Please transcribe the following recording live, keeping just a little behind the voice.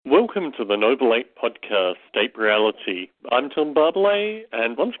Welcome to the Noble Ape podcast, Ape Reality. I'm Tom Barbalet,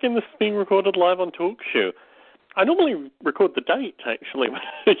 and once again this is being recorded live on TalkShoe. I normally record the date, actually, when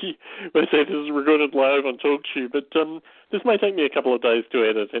it is recorded live on TalkShoe, but this may take me a couple of days to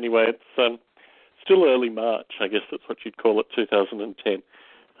edit. Anyway, it's still early March, I guess that's what you'd call it, 2010.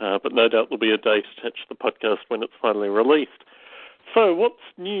 But no doubt there'll be a date attached to the podcast when it's finally released. So, what's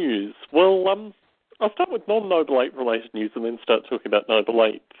news? Well, I'll start with non-Noble Ape related news and then start talking about Noble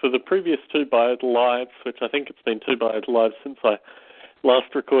Ape. For the previous two Biode Lives, which I think it's been two Biode Lives since I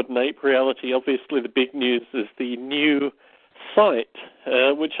last recorded an Ape Reality, obviously the big news is the new site,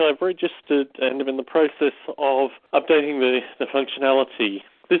 which I've registered and am in the process of updating the functionality.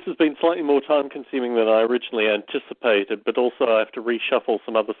 This has been slightly more time-consuming than I originally anticipated, but also I have to reshuffle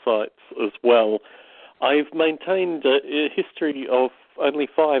some other sites as well. I've maintained a history of only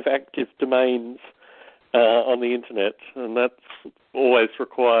 5 active domains on the internet, and that's always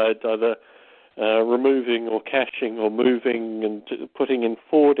required either removing or caching or moving and putting in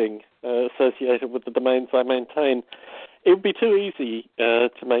forwarding associated with the domains I maintain. It would be too easy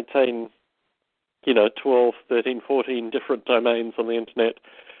to maintain 12, 13, 14 different domains on the internet.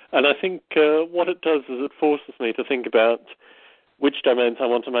 And I think what it does is it forces me to think about which domains I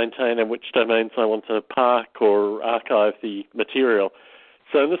want to maintain and which domains I want to park or archive the material.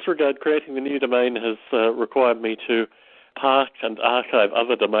 So in this regard, creating the new domain has required me to park and archive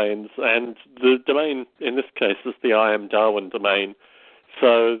other domains, and the domain in this case is the I Am Darwin domain.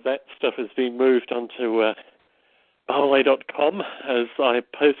 So that stuff is being moved onto barbalet.com as I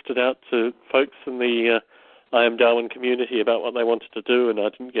posted out to folks in the I Am Darwin community about what they wanted to do, and I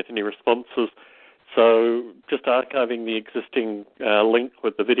didn't get any responses. So just archiving the existing link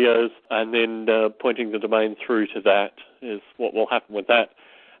with the videos and then pointing the domain through to that is what will happen with that.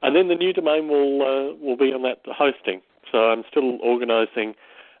 And then the new domain will be on that hosting. So I'm still organizing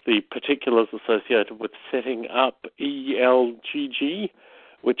the particulars associated with setting up ELGG,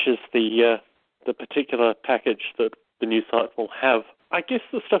 which is the particular package that the new site will have. I guess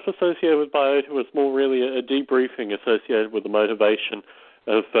the stuff associated with Biota was more really a debriefing associated with the motivation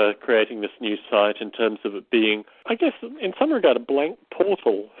of creating this new site in terms of it being, I guess, in some regard, a blank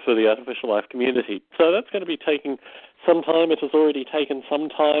portal for the artificial life community. So that's going to be taking some time. It has already taken some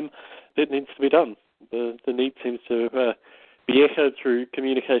time. It needs to be done. The need seems to be echoed through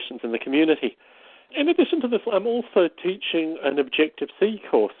communications in the community. In addition to this, I'm also teaching an Objective-C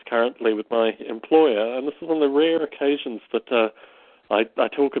course currently with my employer, and this is one of the rare occasions that I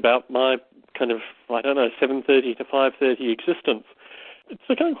talk about my kind of, 7:30 to 5:30 existence. It's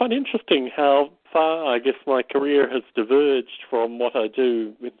becoming quite interesting how far, I guess, my career has diverged from what I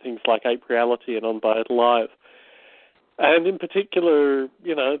do with things like Ape Reality and on Biode Live. And in particular,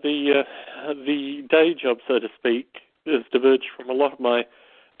 the day job, so to speak, has diverged from a lot of my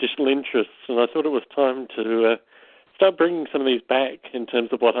additional interests, and I thought it was time to start bringing some of these back in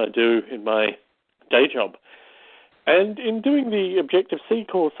terms of what I do in my day job. And in doing the Objective-C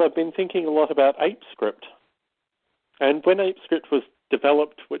course, I've been thinking a lot about ApeScript. And when ApeScript was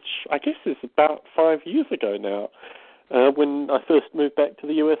developed, which I guess is about 5 years ago now, when I first moved back to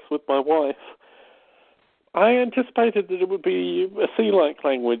the US with my wife, I anticipated that it would be a C-like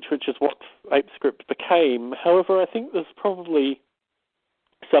language, which is what ApeScript became. However, I think there's probably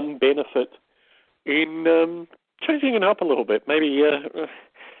some benefit in changing it up a little bit, maybe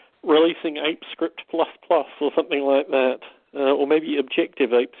releasing ApeScript++ or something like that, or maybe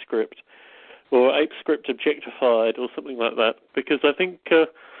Objective ApeScript, or ApeScript Objectified or something like that, because I think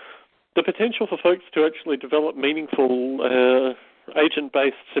the potential for folks to actually develop meaningful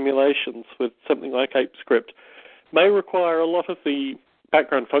agent-based simulations with something like ApeScript may require a lot of the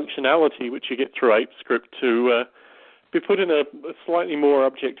background functionality which you get through ApeScript to be put in a slightly more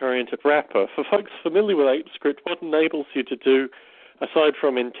object-oriented wrapper. For folks familiar with ApeScript, what enables you to do, aside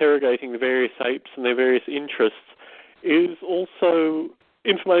from interrogating the various apes and their various interests, is also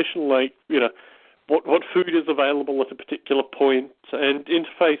information like, what food is available at a particular point, and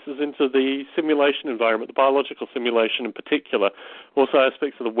interfaces into the simulation environment, the biological simulation in particular, also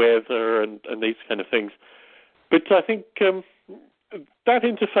aspects of the weather and these kind of things. But I think that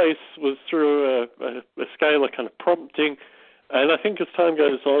interface was through a scale of kind of prompting, and I think as time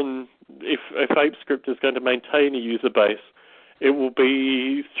goes on, if ApeScript is going to maintain a user base, it will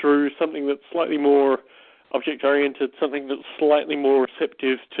be through something that's slightly more object-oriented, something that's slightly more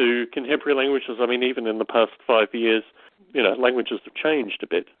receptive to contemporary languages. I mean, even in the past 5 years, languages have changed a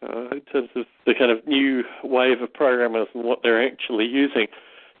bit in terms of the kind of new wave of programmers and what they're actually using.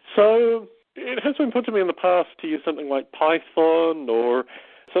 So it has been put to me in the past to use something like Python or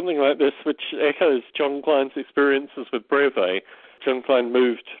something like this, which echoes John Klein's experiences with Breve, John Klein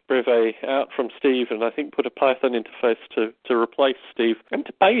moved Breve out from Steve and I think put a Python interface to replace Steve. I'm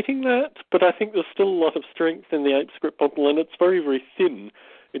debating that, but I think there's still a lot of strength in the ApeScript model, and it's very, very thin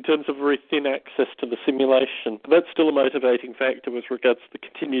in terms of very thin access to the simulation. That's still a motivating factor with regards to the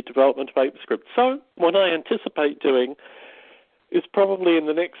continued development of ApeScript. So what I anticipate doing is probably in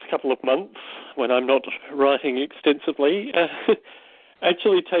the next couple of months, when I'm not writing extensively,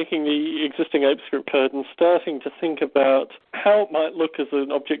 actually taking the existing ApeScript code and starting to think about how it might look as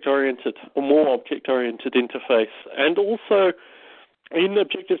an object-oriented or more object-oriented interface. And also, in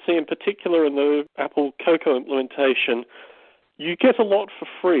Objective-C in particular, in the Apple Cocoa implementation, you get a lot for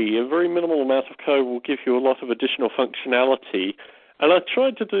free. A very minimal amount of code will give you a lot of additional functionality. And I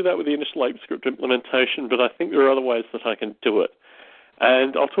tried to do that with the initial ApeScript implementation, but I think there are other ways that I can do it.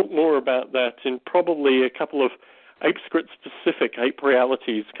 And I'll talk more about that in probably a couple of ApeScript-specific Ape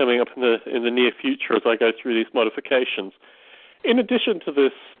realities coming up in the near future as I go through these modifications. In addition to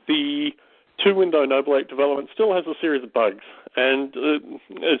this, the two-window Noble Ape development still has a series of bugs. And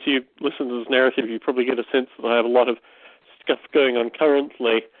as you listen to this narrative, you probably get a sense that I have a lot of stuff going on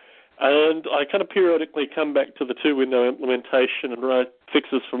currently. And I kind of periodically come back to the two-window implementation and write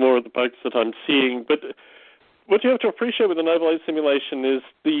fixes for more of the bugs that I'm seeing. But what you have to appreciate with the Noble Ape simulation is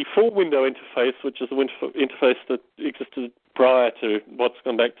the four-window interface, which is the interface that existed prior to what's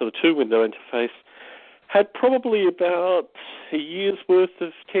gone back to the two-window interface, had probably about a year's worth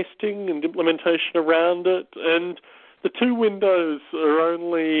of testing and implementation around it, and the two windows are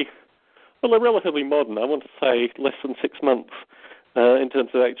only, well, they're relatively modern. I want to say less than 6 months in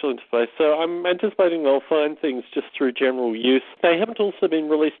terms of actual interface. So I'm anticipating they'll find things just through general use. They haven't also been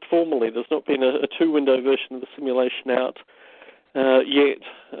released formally. There's not been a two-window version of the simulation out yet,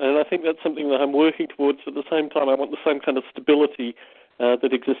 and I think that's something that I'm working towards. At the same time, I want the same kind of stability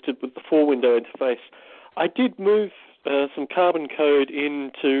that existed with the four-window interface. I did move some Carbon code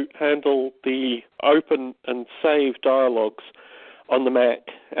in to handle the open and save dialogues on the Mac,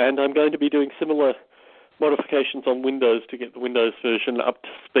 and I'm going to be doing similar modifications on Windows to get the Windows version up to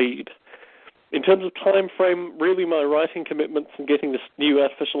speed. In terms of time frame, really my writing commitments and getting this new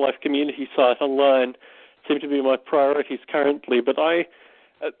Artificial Life community site online seem to be my priorities currently, but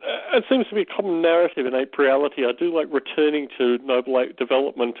it seems to be a common narrative in Ape Reality. I do like returning to Noble Ape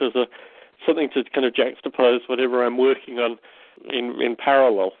development as something to kind of juxtapose whatever I'm working on in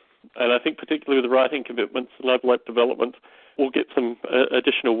parallel. And I think particularly with the writing commitments, Noble Ape development will get some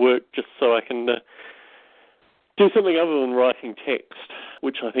additional work just so I can do something other than writing text,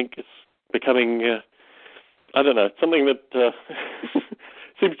 which I think is becoming, something that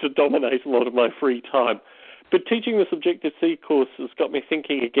seems to dominate a lot of my free time. But teaching this Objective-C course has got me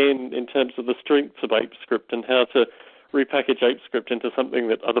thinking again in terms of the strengths of ApeScript and how to repackage ApeScript into something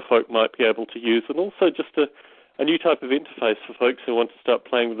that other folk might be able to use, and also just a new type of interface for folks who want to start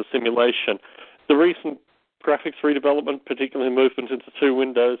playing with the simulation. The recent graphics redevelopment, particularly movement into two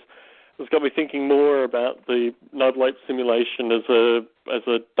windows, has got me thinking more about the Noble Ape simulation as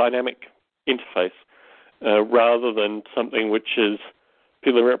a dynamic interface rather than something which is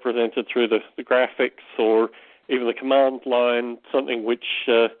purely represented through the graphics or even the command line, something which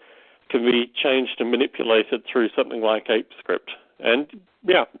can be changed and manipulated through something like ApeScript. And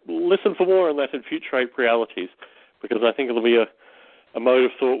yeah, listen for more on that in future Ape realities, because I think it'll be a mode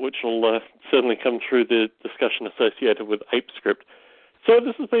of thought which will certainly come through the discussion associated with ApeScript. So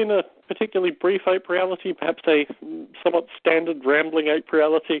this has been a particularly brief Ape reality, perhaps a somewhat standard rambling Ape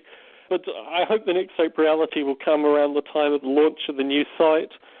reality, but I hope the next Ape reality will come around the time of the launch of the new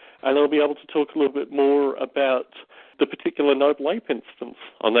site, and I'll be able to talk a little bit more about the particular Noble Ape instance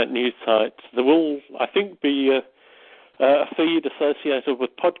on that new site. There will, I think, be a feed associated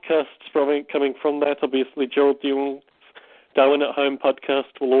with podcasts coming from that. Obviously, Gerald Dewing's Darwin at Home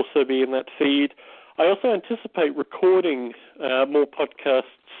podcast will also be in that feed. I also anticipate recording more podcasts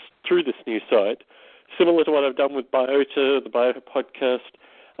through this new site, similar to what I've done with Biota, the Biota podcast.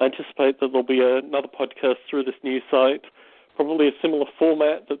 I anticipate that there'll be another podcast through this new site, probably a similar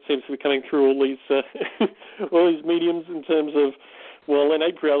format that seems to be coming through all these mediums in terms of, well, in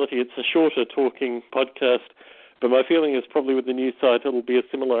Ape Reality it's a shorter talking podcast, but my feeling is probably with the new site it'll be a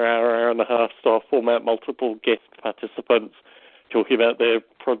similar hour and a half style format, multiple guest participants talking about their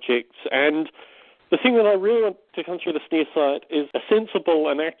projects. And the thing that I really want to come through this new site is a sensible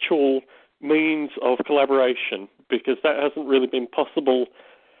and actual means of collaboration, because that hasn't really been possible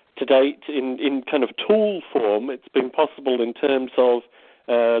to date in kind of tool form. It's been possible in terms of,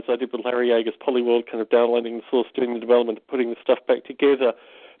 as I did with Larry Yeager's Polyworld, kind of downloading the source, doing the development, putting the stuff back together.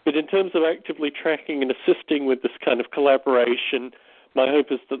 But in terms of actively tracking and assisting with this kind of collaboration, my hope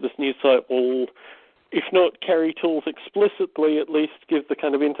is that this new site will if not carry tools explicitly, at least give the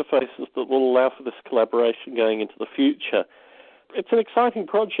kind of interfaces that will allow for this collaboration going into the future. It's an exciting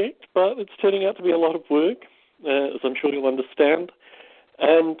project, but it's turning out to be a lot of work, as I'm sure you'll understand.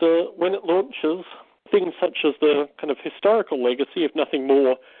 And when it launches, things such as the kind of historical legacy, if nothing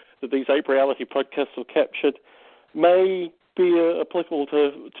more, that these Ape Reality podcasts have captured may be applicable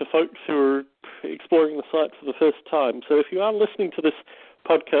to folks who are exploring the site for the first time. So if you are listening to this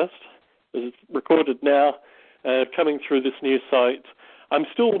podcast, as it's recorded now, coming through this new site, I'm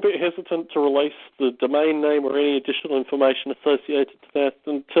still a bit hesitant to release the domain name or any additional information associated to that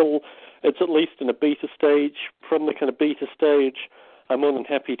until it's at least in a beta stage. From the kind of beta stage, I'm more than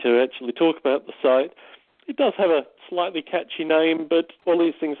happy to actually talk about the site. It does have a slightly catchy name, but all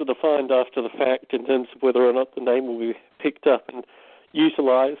these things are defined after the fact in terms of whether or not the name will be picked up and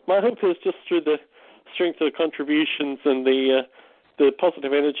utilised. My hope is just through the strength of the contributions and the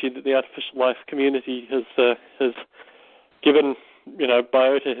positive energy that the artificial life community has given,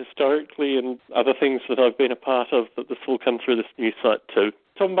 biota historically and other things that I've been a part of, that this will come through this new site too.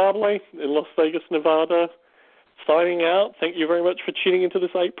 Tom Barbalet in Las Vegas, Nevada, signing out. Thank you very much for tuning into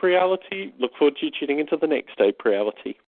this Ape Reality. Look forward to you tuning into the next Ape Reality.